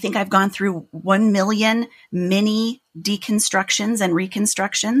 I think I've gone through 1 million mini deconstructions and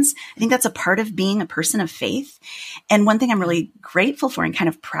reconstructions. I think that's a part of being a person of faith. And one thing I'm really grateful for and kind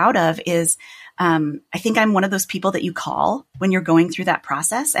of proud of is I think I'm one of those people that you call when you're going through that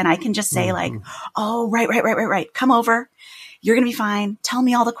process. And I can just say like, oh, right. Come over. You're going to be fine. Tell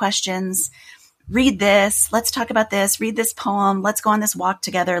me all the questions. Read this. Let's talk about this. Read this poem. Let's go on this walk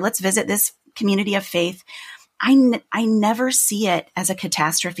together. Let's visit this community of faith. I never see it as a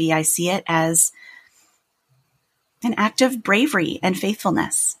catastrophe. I see it as an act of bravery and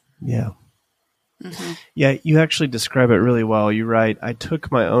faithfulness. Yeah. Mm-hmm. Yeah, you actually describe it really well. You write, I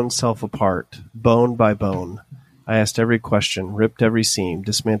took my own self apart, bone by bone. I asked every question, ripped every seam,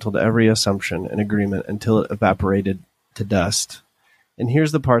 dismantled every assumption and agreement until it evaporated to dust. And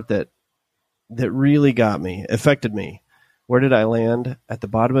here's the part that really affected me. Where did I land? At the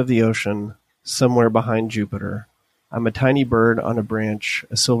bottom of the ocean, somewhere behind Jupiter. I'm a tiny bird on a branch,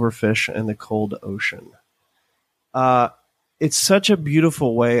 a silverfish in the cold ocean. It's such a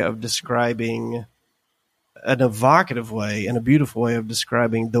beautiful way of describing, an evocative way and a beautiful way of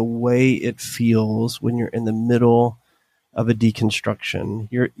describing the way it feels when you're in the middle of a deconstruction.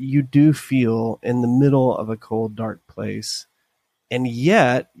 You do feel in the middle of a cold, dark place, and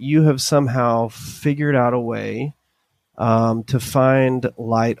yet you have somehow figured out a way to find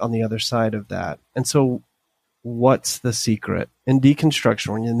light on the other side of that. And so what's the secret in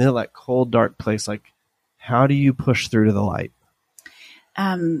deconstruction when you're in the middle of that cold, dark place? Like, how do you push through to the light?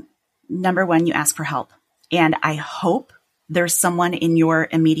 Number one, you ask for help. And I hope there's someone in your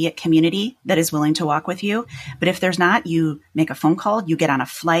immediate community that is willing to walk with you. But if there's not, you make a phone call, you get on a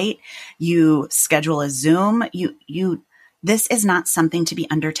flight, you schedule a Zoom. This is not something to be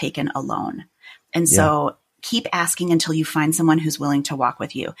undertaken alone. And so keep asking until you find someone who's willing to walk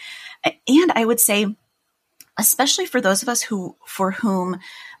with you. And I would say, especially for those of us for whom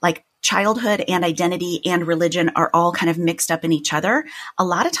like childhood and identity and religion are all kind of mixed up in each other. A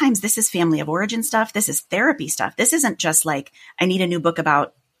lot of times this is family of origin stuff. This is therapy stuff. This isn't just like, I need a new book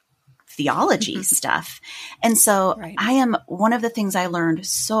about theology stuff. And so one of the things I learned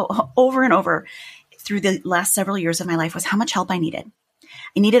so over and over through the last several years of my life was how much help I needed.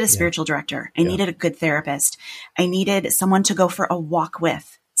 I needed a spiritual director. I needed a good therapist. I needed someone to go for a walk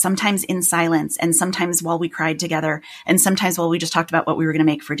with. Sometimes in silence, and sometimes while we cried together, and sometimes while we just talked about what we were going to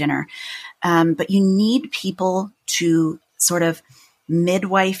make for dinner. But you need people to sort of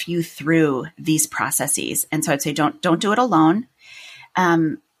midwife you through these processes. And so I'd say don't do it alone,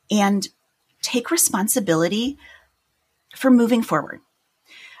 and take responsibility for moving forward.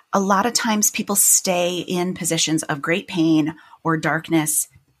 A lot of times people stay in positions of great pain or darkness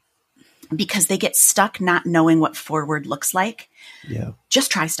because they get stuck not knowing what forward looks like. Yeah.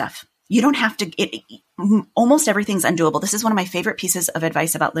 Just try stuff. You don't have to, almost everything's undoable. This is one of my favorite pieces of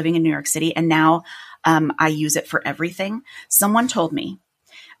advice about living in New York City. And now I use it for everything. Someone told me,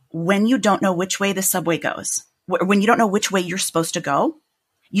 when you don't know which way the subway goes, when you don't know which way you're supposed to go,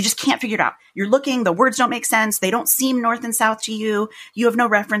 you just can't figure it out. You're looking, the words don't make sense. They don't seem north and south to you. You have no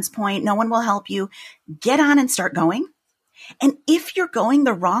reference point. No one will help you. Get on and start going. And if you're going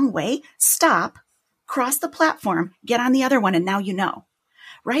the wrong way, stop, cross the platform, get on the other one, and now you know,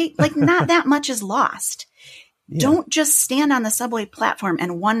 right? Like not that much is lost. Yeah. Don't just stand on the subway platform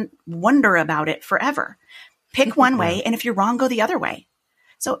and wonder about it forever. Pick one way, and if you're wrong, go the other way.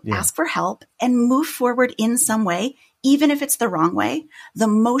 So ask for help and move forward in some way, even if it's the wrong way. The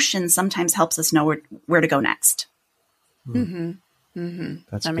motion sometimes helps us know where to go next. Mm-hmm.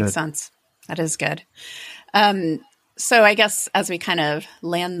 Mm-hmm. That makes sense. That is good. So I guess as we kind of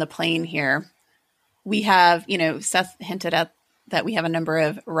land the plane here, we have, Seth hinted at that we have a number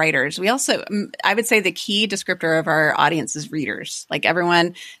of writers. We also, I would say the key descriptor of our audience is readers. Like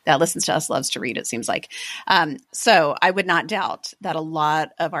everyone that listens to us loves to read, it seems like. So I would not doubt that a lot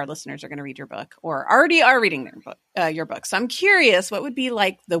of our listeners are going to read your book or already are reading your book. So I'm curious, what would be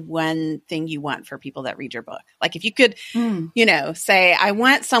like the one thing you want for people that read your book? Like if you could, say, I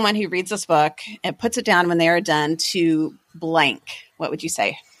want someone who reads this book and puts it down when they are done to blank, what would you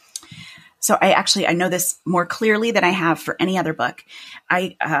say? So I know this more clearly than I have for any other book.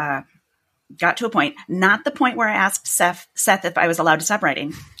 I got to a point, not the point where I asked Seth if I was allowed to stop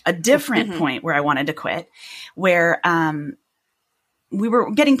writing, a different point where I wanted to quit, where we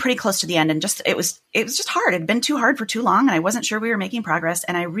were getting pretty close to the end, and it was just hard. It had been too hard for too long, and I wasn't sure we were making progress.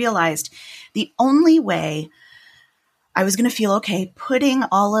 And I realized the only way I was going to feel okay putting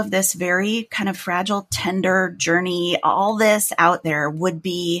all of this very kind of fragile, tender journey, all this out there would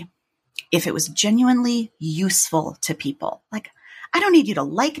be if it was genuinely useful to people. Like, I don't need you to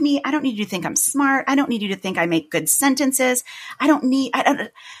like me. I don't need you to think I'm smart. I don't need you to think I make good sentences.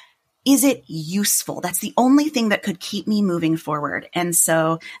 Is it useful? That's the only thing that could keep me moving forward. And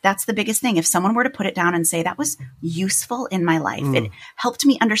so that's the biggest thing. If someone were to put it down and say that was useful in my life, it helped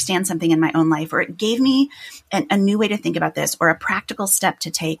me understand something in my own life, or it gave me a new way to think about this, or a practical step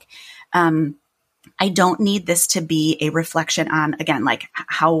to take, I don't need this to be a reflection on, again, like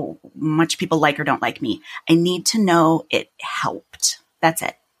how much people like or don't like me. I need to know it helped. That's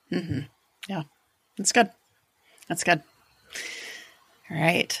it. Mm-hmm. Yeah, that's good. That's good. All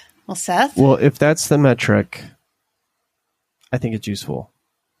right. Well, Seth? Well, if that's the metric, I think it's useful.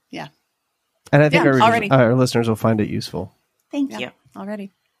 Yeah. And I think our listeners will find it useful. Thank you.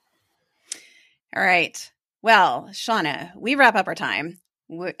 Already. All right. Well, Shauna, we wrap up our time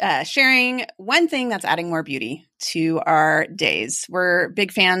sharing one thing that's adding more beauty to our days. We're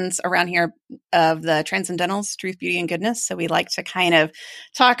big fans around here of the Transcendentals, Truth, Beauty, and Goodness. So we like to kind of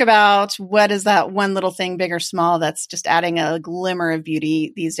talk about what is that one little thing, big or small, that's just adding a glimmer of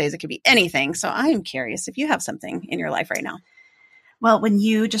beauty these days. It could be anything. So I'm curious if you have something in your life right now. Well, when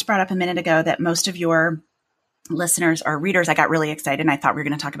you just brought up a minute ago that most of your listeners are readers, I got really excited and I thought we were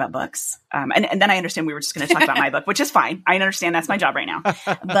going to talk about books. And then I understand we were just going to talk about my book, which is fine. I understand that's my job right now.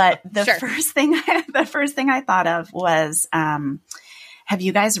 But the first thing I thought of was, have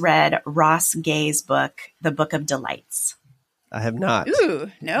you guys read Ross Gay's book, The Book of Delights? I have not.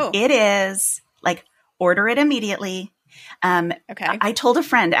 Ooh, no. It is like, order it immediately. Okay. I told a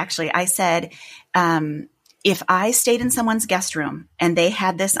friend, actually, I said, if I stayed in someone's guest room and they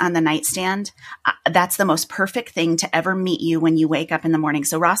had this on the nightstand, that's the most perfect thing to ever meet you when you wake up in the morning.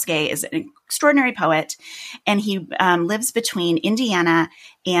 So Ross Gay is an extraordinary poet, and he lives between Indiana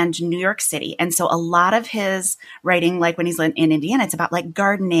and New York City. And so a lot of his writing, like when he's in Indiana, it's about like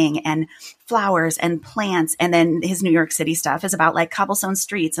gardening and flowers and plants. And then his New York City stuff is about like cobblestone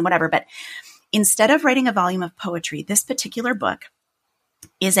streets and whatever. But instead of writing a volume of poetry, this particular book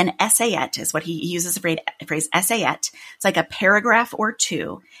is an essayette, is what he uses the phrase essayette. It's like a paragraph or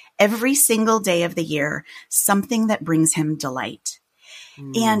two every single day of the year, something that brings him delight.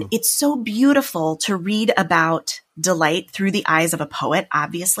 And it's so beautiful to read about delight through the eyes of a poet,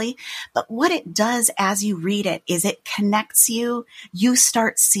 obviously. But what it does as you read it is it connects you. You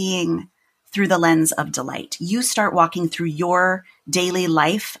start seeing through the lens of delight. You start walking through your daily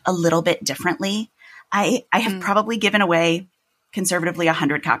life a little bit differently. I have probably given away conservatively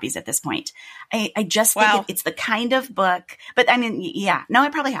 100 copies at this point. I just think it's the kind of book, but I mean, yeah, no, I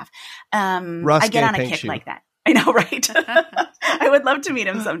probably have. I get on a kick like that. I know, right? I would love to meet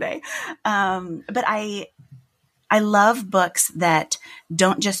him someday. But I love books that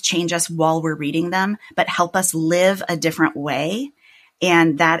don't just change us while we're reading them, but help us live a different way.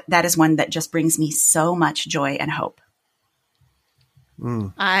 And that is one that just brings me so much joy and hope.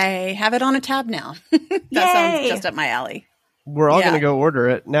 I have it on a tab now. That sounds just up my alley. We're all going to go order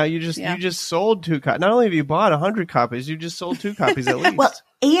it. Now you just sold 2 copies. Not only have you bought 100 copies, you just sold 2 copies at least. Well,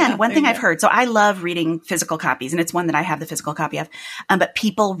 and one thing I've heard, so I love reading physical copies, and it's one that I have the physical copy of, but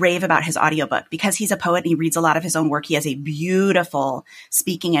people rave about his audiobook because he's a poet and he reads a lot of his own work. He has a beautiful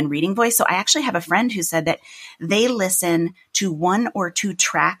speaking and reading voice. So I actually have a friend who said that they listen to 1 or 2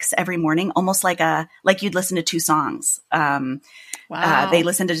 tracks every morning, almost like you'd listen to 2 songs. Wow. They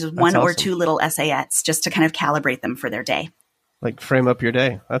listen to just one or 2 little essayettes just to kind of calibrate them for their day. Like frame up your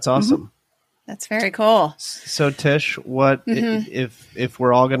day. That's awesome. Mm-hmm. That's very cool. So Tish, what if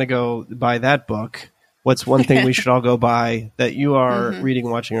we're all going to go buy that book? What's one thing we should all go buy that you are reading,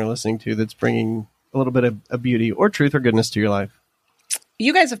 watching, or listening to that's bringing a little bit of beauty or truth or goodness to your life?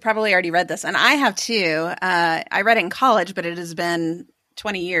 You guys have probably already read this, and I have too. I read it in college, but it has been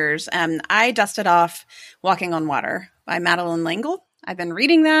 20 years. I dusted off Walking on Water by Madeleine L'Engle. I've been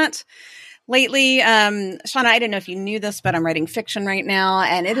reading that lately. Shauna, I didn't know if you knew this, but I'm writing fiction right now,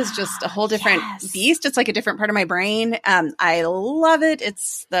 and it is just a whole different beast. It's like a different part of my brain. I love it.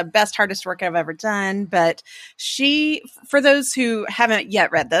 It's the best, hardest work I've ever done. But for those who haven't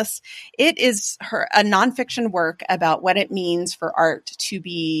yet read this, it is a nonfiction work about what it means for art to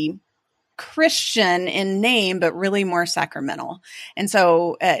be Christian in name, but really more sacramental. And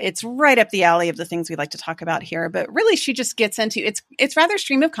so it's right up the alley of the things we like to talk about here. But really, she just gets into it's rather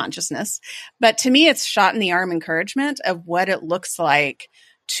stream of consciousness. But to me, it's shot in the arm encouragement of what it looks like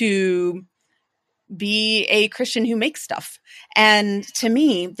to be a Christian who makes stuff. And to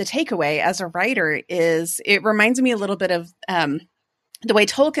me, the takeaway as a writer is it reminds me a little bit of the way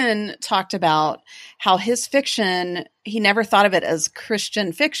Tolkien talked about how his fiction, he never thought of it as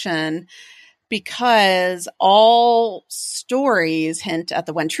Christian fiction because all stories hint at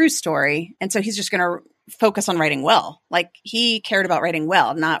the one true story. And so he's just going to focus on writing well. Like he cared about writing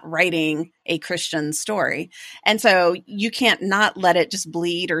well, not writing a Christian story. And so you can't not let it just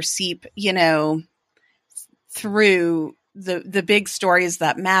bleed or seep, through the big stories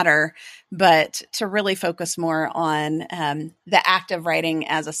that matter, but to really focus more on the act of writing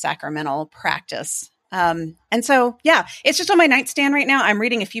as a sacramental practice. And so, it's just on my nightstand right now. I'm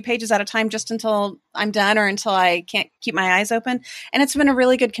reading a few pages at a time just until I'm done or until I can't keep my eyes open. And it's been a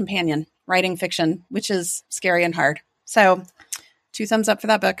really good companion writing fiction, which is scary and hard. So 2 thumbs up for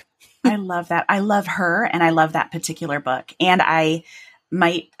that book. I love that. I love her and I love that particular book. And I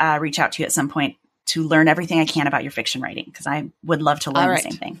might reach out to you at some point to learn everything I can about your fiction writing, because I would love to learn the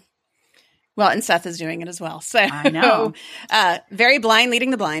same thing. Well, and Seth is doing it as well. So I know. Very blind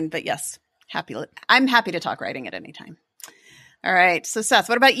leading the blind, but yes, I'm happy to talk writing at any time. All right. So Seth,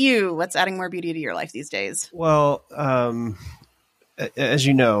 what about you? What's adding more beauty to your life these days? Well, as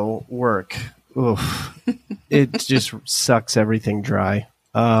you know, work, it just sucks everything dry.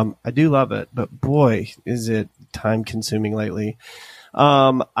 I do love it, but boy, is it time consuming lately.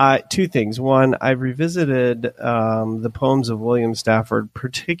 Two things. One, I've revisited the poems of William Stafford,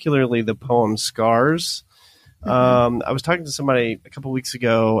 particularly the poem Scars. I was talking to somebody a couple weeks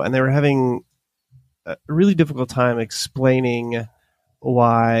ago, and they were having a really difficult time explaining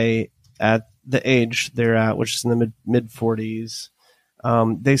why at the age they're at, which is in the mid 40s,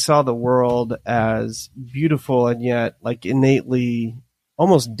 they saw the world as beautiful and yet like innately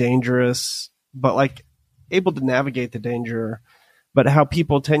almost dangerous, but like able to navigate the danger. But how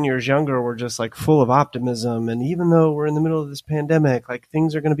people 10 years younger were just like full of optimism. And even though we're in the middle of this pandemic, like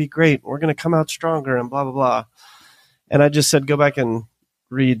things are going to be great. We're going to come out stronger and blah, blah, blah. And I just said, go back and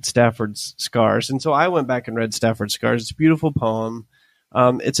read Stafford's Scars. And so I went back and read Stafford's Scars. It's a beautiful poem.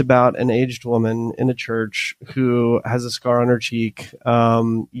 It's about an aged woman in a church who has a scar on her cheek.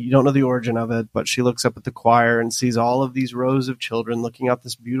 You don't know the origin of it, but she looks up at the choir and sees all of these rows of children looking out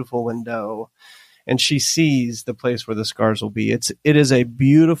this beautiful window. And she sees the place where the scars will be. It is a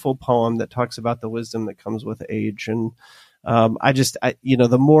beautiful poem that talks about the wisdom that comes with age. And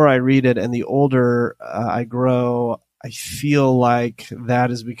the more I read it and the older I grow, I feel like that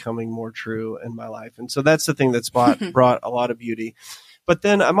is becoming more true in my life. And so that's the thing that's brought a lot of beauty. But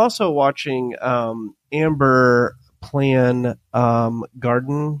then I'm also watching Amber plan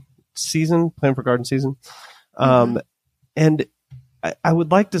garden for garden season. And I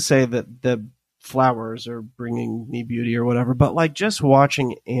would like to say that the flowers are bringing me beauty or whatever, but like just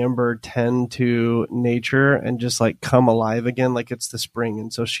watching Amber tend to nature and just like come alive again, like it's the spring.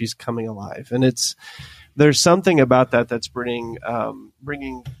 And so she's coming alive, and there's something about that that's bringing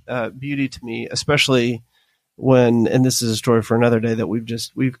beauty to me, especially when, and this is a story for another day, that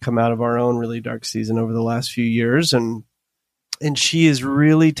we've come out of our own really dark season over the last few years. And she is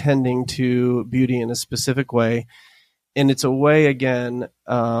really tending to beauty in a specific way. And it's a way, again,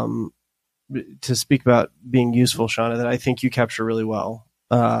 to speak about being useful, Shauna, that I think you capture really well.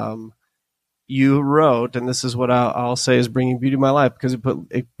 You wrote, and this is what I'll say is bringing beauty to my life, because it put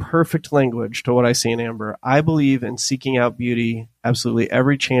a perfect language to what I see in Amber. I believe in seeking out beauty absolutely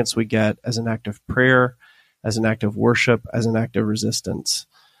every chance we get, as an act of prayer, as an act of worship, as an act of resistance.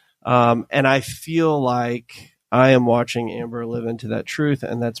 And I feel like I am watching Amber live into that truth,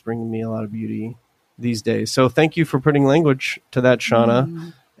 and that's bringing me a lot of beauty these days. So thank you for putting language to that,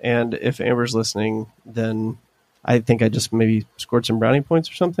 Shauna. And if Amber's listening, then I think I just maybe scored some brownie points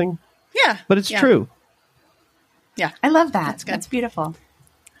or something. Yeah. But it's true. Yeah. I love that. That's good. That's beautiful.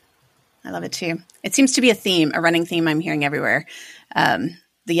 I love it too. It seems to be a running theme I'm hearing everywhere.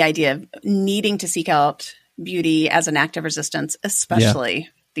 The idea of needing to seek out beauty as an act of resistance, especially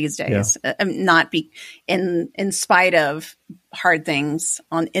these days, not be in spite of hard things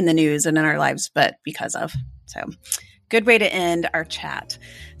in the news and in our lives, but because of. So good way to end our chat.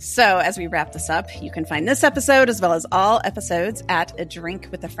 So as we wrap this up, you can find this episode as well as all episodes at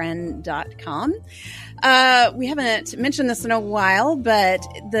adrinkwithafriend.com. We haven't mentioned this in a while, but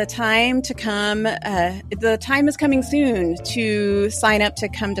the time is coming soon to sign up to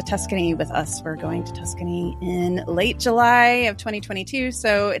come to Tuscany with us. We're going to Tuscany in late July of 2022,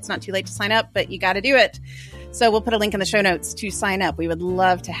 so it's not too late to sign up, but you got to do it. So we'll put a link in the show notes to sign up. We would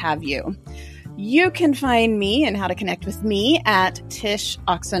love to have you. You can find me and how to connect with me at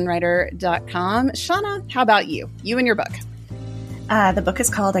tishoxenwriter.com. Shauna, how about you? You and your book. The book is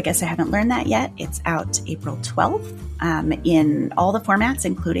called I Guess I Haven't Learned That Yet. It's out April 12th in all the formats,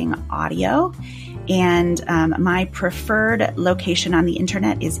 including audio. And my preferred location on the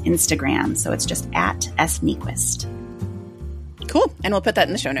internet is Instagram. So it's just at @snequist. Cool. And we'll put that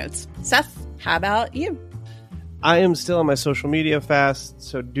in the show notes. Seth, how about you? I am still on my social media fast,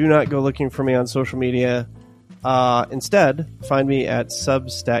 so do not go looking for me on social media. Instead, find me at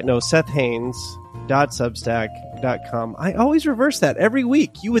sethhaines.substack.com. I always reverse that every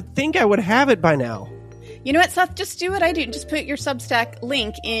week. You would think I would have it by now. You know what, Seth? Just do what I do. Just put your Substack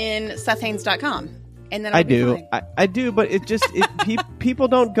link in sethhaines.com. And then I do, but people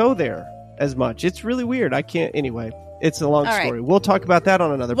don't go there as much. It's really weird. I can't, anyway. It's a long story. Right. We'll talk about that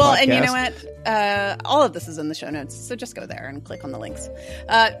on another podcast. Well, and you know what? All of this is in the show notes, so just go there and click on the links.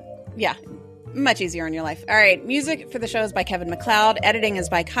 much easier in your life. All right. Music for the show is by Kevin MacLeod. Editing is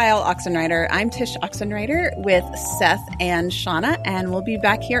by Kyle Oxenreider. I'm Tish Oxenreider with Seth and Shauna, and we'll be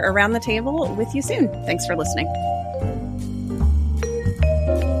back here around the table with you soon. Thanks for listening.